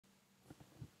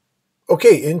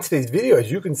Okay, in today's video,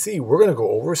 as you can see, we're going to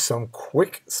go over some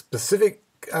quick specific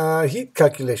heat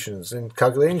calculations and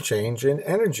calculating change in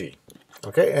energy.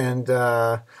 Okay, and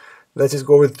let's just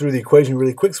go over through the equation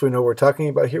really quick so we know what we're talking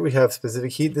about here. We have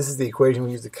specific heat. This is the equation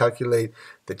we use to calculate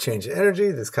the change in energy.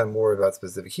 This is kind of more about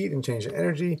specific heat and change in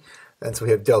energy. And so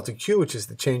we have delta Q, which is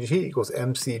the change in heat, equals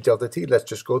MC delta T. Let's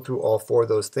just go through all four of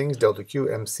those things. Delta Q,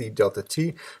 MC delta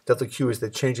T. Delta Q is the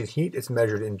change in heat. It's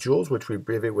measured in joules, which we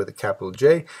abbreviate with a capital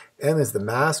J. M is the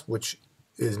mass, which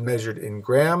is measured in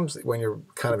grams. When you're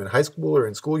kind of in high school or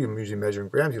in school, you usually measure in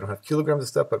grams. You don't have kilograms and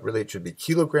stuff, but really it should be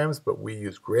kilograms, but we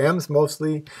use grams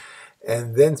mostly.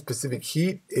 And then specific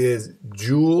heat is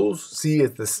joules. C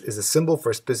is a symbol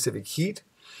for specific heat,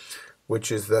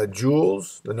 which is the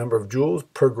joules, the number of joules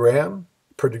per gram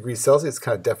per degree Celsius. It's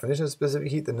kind of definition of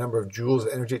specific heat, the number of joules of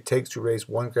energy it takes to raise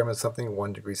 1 gram of something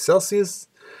 1 degree Celsius.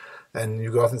 And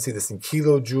you often see this in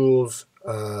kilojoules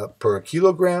per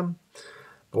kilogram.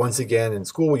 But once again, in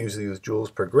school, we usually use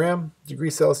joules per gram degree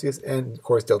Celsius. And of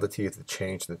course, delta T is the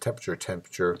change in the temperature.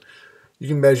 Temperature you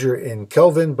can measure in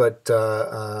Kelvin, but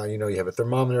you know, you have a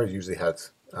thermometer. It usually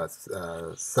has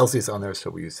Celsius on there, so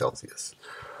we use Celsius.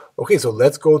 Okay, so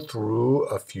let's go through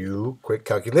a few quick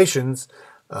calculations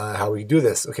how we do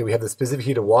this. Okay, we have the specific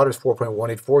heat of water is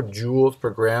 4.184 joules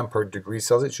per gram per degree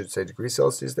Celsius. It should say degree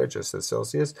Celsius there, just says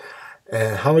Celsius.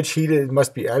 And how much heat it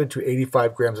must be added to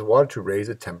 85 grams of water to raise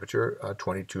the temperature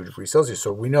 22 degrees Celsius.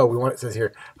 So we know, it says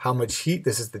here how much heat.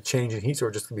 This is the change in heat, so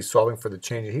we're just going to be solving for the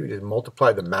change in heat. We just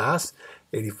multiply the mass,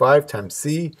 85 times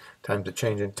C, times the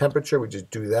change in temperature. We just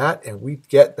do that, and we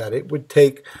get that it would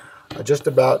take just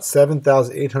about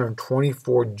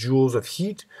 7,824 joules of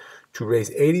heat to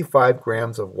raise 85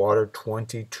 grams of water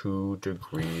 22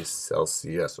 degrees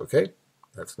Celsius. Okay,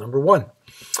 that's number one.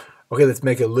 Okay, let's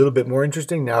make it a little bit more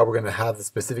interesting. Now we're going to have the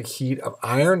specific heat of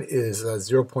iron is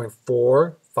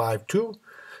 0.452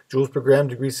 joules per gram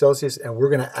degree Celsius, and we're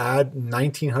going to add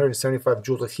 1,975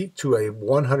 joules of heat to a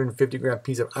 150 gram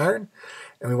piece of iron,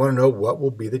 and we want to know what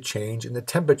will be the change in the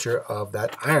temperature of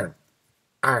that iron.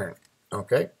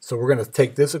 Okay, so we're going to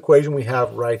take this equation we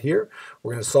have right here.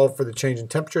 We're going to solve for the change in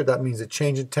temperature. That means the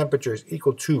change in temperature is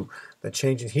equal to the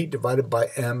change in heat divided by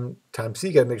M times C.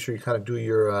 You got to make sure you kind of do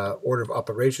your order of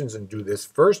operations and do this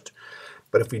first.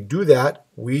 But if we do that,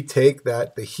 we take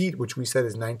the heat, which we said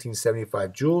is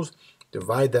 1975 joules,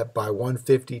 divide that by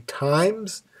 150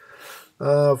 times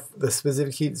the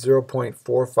specific heat,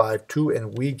 0.452,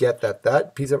 and we get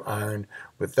that piece of iron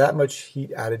with that much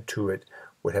heat added to it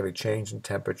would have a change in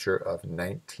temperature of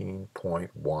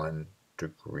 19.1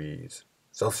 degrees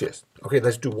Celsius. Okay,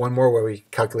 let's do one more where we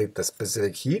calculate the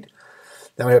specific heat.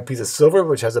 Now we have a piece of silver,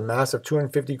 which has a mass of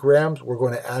 250 grams. We're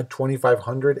going to add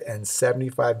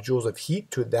 2,575 joules of heat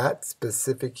to that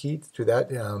specific heat, to that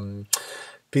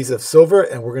piece of silver,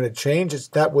 and we're going to change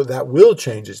that will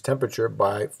change its temperature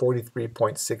by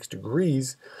 43.6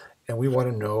 degrees, and we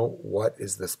want to know what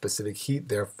is the specific heat,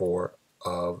 therefore,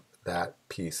 of that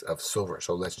piece of silver.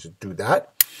 So let's just do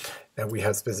that. And we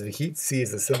have specific heat. C is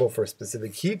the symbol for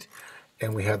specific heat.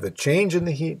 And we have the change in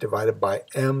the heat divided by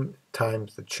M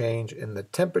times the change in the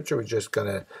temperature. We're just going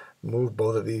to move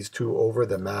both of these two over,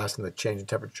 the mass and the change in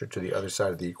temperature, to the other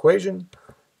side of the equation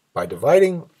by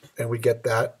dividing. And we get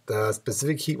that the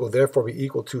specific heat will therefore be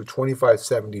equal to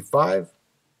 2575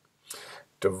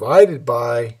 divided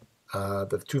by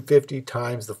the 250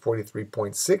 times the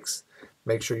 43.6.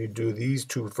 Make sure you do these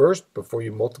two first before you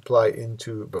divide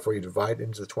into the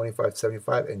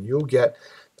 2575, and you'll get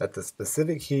that the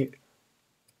specific heat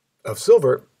of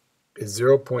silver is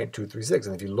 0.236.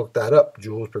 And if you look that up,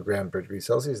 joules per gram per degree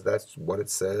Celsius, that's what it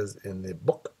says in the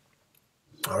book.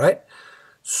 All right.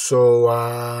 So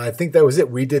I think that was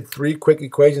it. We did 3 quick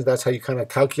equations. That's how you kind of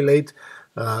calculate.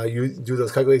 You do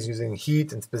those calculations using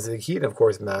heat and specific heat, and of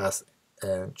course mass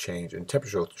and change in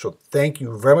temperature. So thank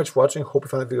you very much for watching. Hope you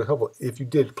found the video helpful. If you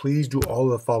did, please do all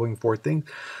of the following 4 things.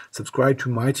 Subscribe to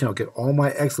my channel. Get all my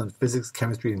excellent physics,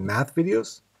 chemistry, and math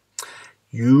videos.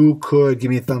 You could give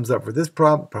me a thumbs up for this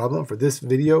problem, for this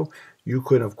video. You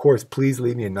could, of course, please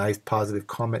leave me a nice positive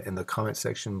comment in the comment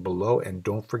section below. And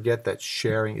don't forget that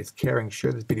sharing is caring.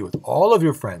 Share this video with all of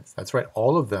your friends. That's right,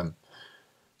 all of them.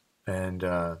 And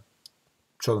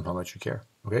show them how much you care.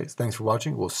 Okay, so thanks for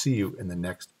watching. We'll see you in the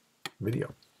next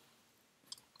video.